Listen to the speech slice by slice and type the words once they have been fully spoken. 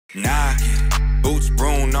Knocking, boots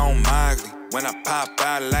Bruno on Miley. When I pop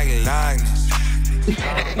out like likeness.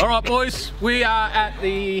 Alright boys, we are at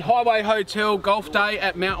the Highway Hotel Golf Day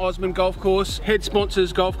at Mt Osmond Golf Course. Head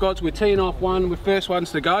sponsors Golf Gods. We're teeing off one, we're first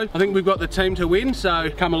ones to go. I think we've got the team to win, so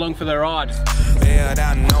come along for the ride. Bailed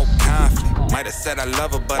out, no conflict. Might have said I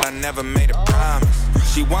love her, but I never made a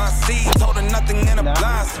promise. She wants seeds, told her nothing in a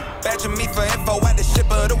blossom. Badging me for info at the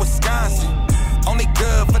shipper to Wisconsin. Only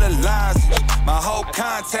good for the lies. My whole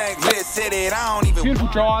contact list hit it, I don't even. Beautiful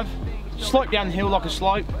drive, slope down the hill like a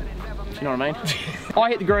slope. You know what I mean? I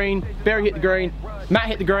hit the green, Barry hit the green, Matt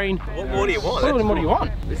hit the green. What more do you want? What do you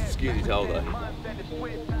want? This is excuse told though.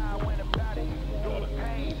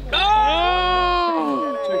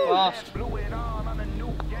 Oh! Too fast.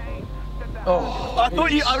 Oh, I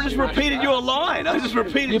thought you. I just repeated your line. I just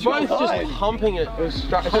repeated your line. You're both just humping it.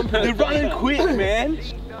 You're running quick, man.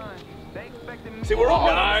 See, we're all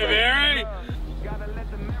going. Barry!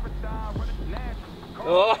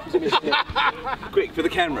 Oh. Quick, for the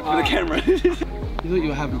camera, for the camera. You thought you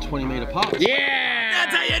were having 20-meter putts. Yeah!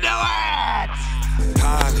 That's how you do it!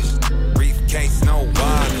 Polished, briefcase, no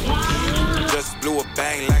wallet. Just blew a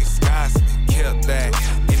bang like Scotsman. Killed that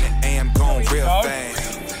in the AM, going real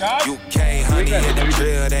fast. UK, honey, hit the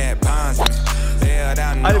drill that Bondsman. I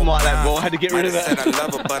didn't like that ball, I had to get rid of it. It's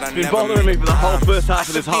been bothering me for the whole first half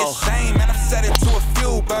of this hole. I've said it to a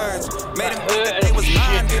few birds. Made them think that they was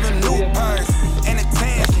mine, give them new birds. And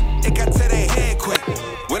attention, it got to their head quick.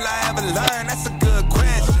 Will I ever learn? That's a good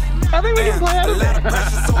question. I think we can play out of it.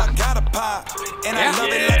 Pressure, so I gotta pop. And I love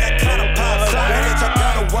it like I gotta pop. Sorry, bitch, I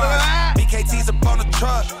gotta watch. BKT's up on the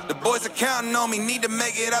truck. The boys are counting on me, need to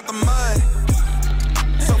make it out the mud.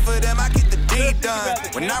 So for them, I get the deed done.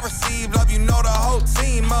 When I receive love, you know the whole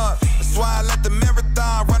team up. That's why I let the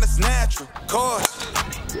marathon run its natural course.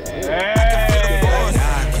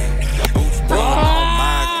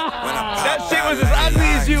 That shit was as ugly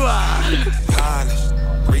as you are. Polished,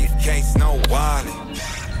 briefcase, no wallet.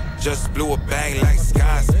 Just blew a bag like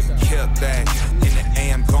Scotsman. Killed that in the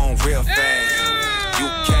AM, going real fast.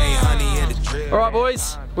 UK, honey, in the drill. Alright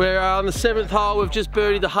boys, we're on the 7th hole. We've just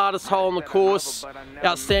birdied the hardest hole on the course.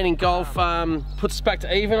 Outstanding golf, puts us back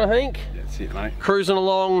to even, I think. That's it, mate. Cruising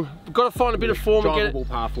along. We've got to find a bit of form and get it.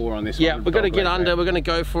 Par 4 on this yeah, one. we've got to get under. We're going to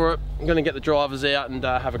go for it. I'm going to get the drivers out and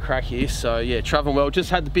have a crack here. So yeah, traveling well. Just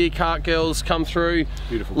had the beer cart girls come through.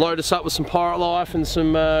 Beautiful. Load us up with some Pirate Life and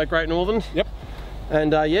some Great Northern. Yep.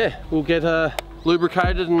 And yeah, we'll get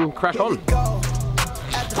lubricated and crack on.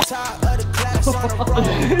 At the top of the class on the road.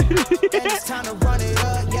 And it's time to run it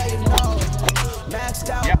up, yeah, you know. Maxed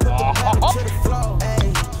out, put the pedal to the floor.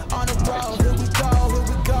 Ay, on the road, here we go.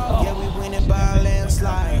 Yeah, we winning by a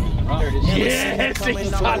landslide. Yes, that's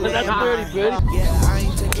birdie. Yeah, I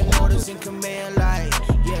ain't taking orders in command like.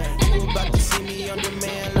 Yeah, you about to see me on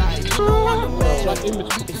demand like. You know I'm the man.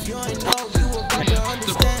 If you ain't know, you about to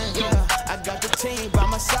understand. Yeah, I got the team by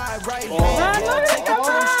my side right here. Yeah, take it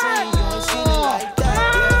to the stream, you ain't seen it like that.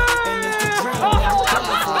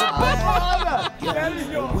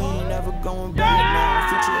 We ain't never going back now.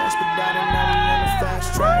 Future expedited, now we on the fast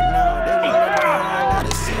track now. They want it behind, now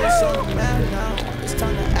they see us on the map now. It's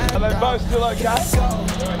time to act. Are they both still okay?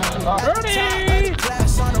 Ready!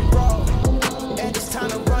 Class on the road, and it's time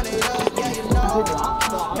to run it up. Yeah, you know.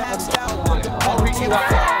 Maxed out, put the pedal to the floor.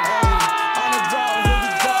 On the road, here we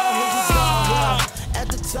go. At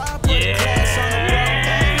the top of the class on the road,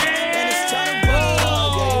 and it's time to run it up.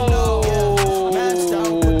 Yeah, you know. Maxed out,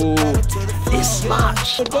 put the pedal to the floor.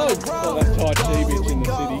 Smash. Oh, that tight T-bitch in the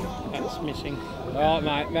city. That's missing. Alright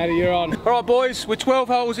mate, Matty, you're on. Alright boys, we're 12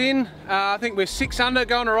 holes in. I think we're 6 under,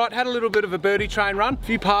 going alright. Had a little bit of a birdie train run. A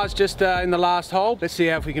few pars just in the last hole. Let's see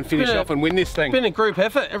how if we can finish off and win this thing. It's been a group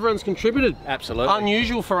effort. Everyone's contributed. Absolutely.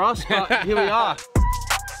 Unusual for us, but here we are.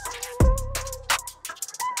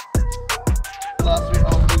 Last 3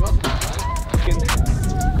 holes we got.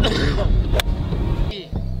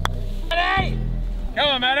 Matty! Come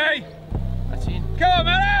on, Matty! That's in. Come on,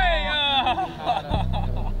 Matty!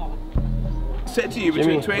 Oh. Said to you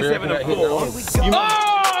between 27 and 4. You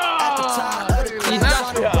At the top of the class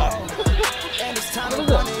on the road, and it's time to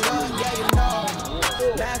run it up. Yeah, you know.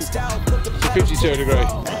 Maxed out, put the pedal 52 degree.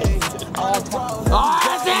 on the road.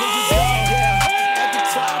 At the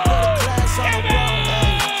top of the class on the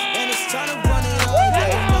road, and it's time to run it up. Yeah,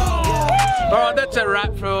 you know. Alright, that's a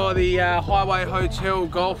wrap for the Highway Hotel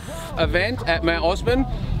Golf event at Mt Osmond.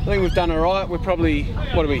 I think we've done alright. We're probably,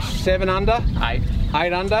 what are we, 7 under? 8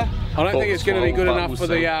 under. I don't think it's going to be good enough for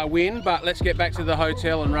the win, but let's get back to the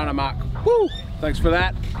hotel and run amok. Woo! Thanks for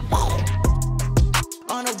that.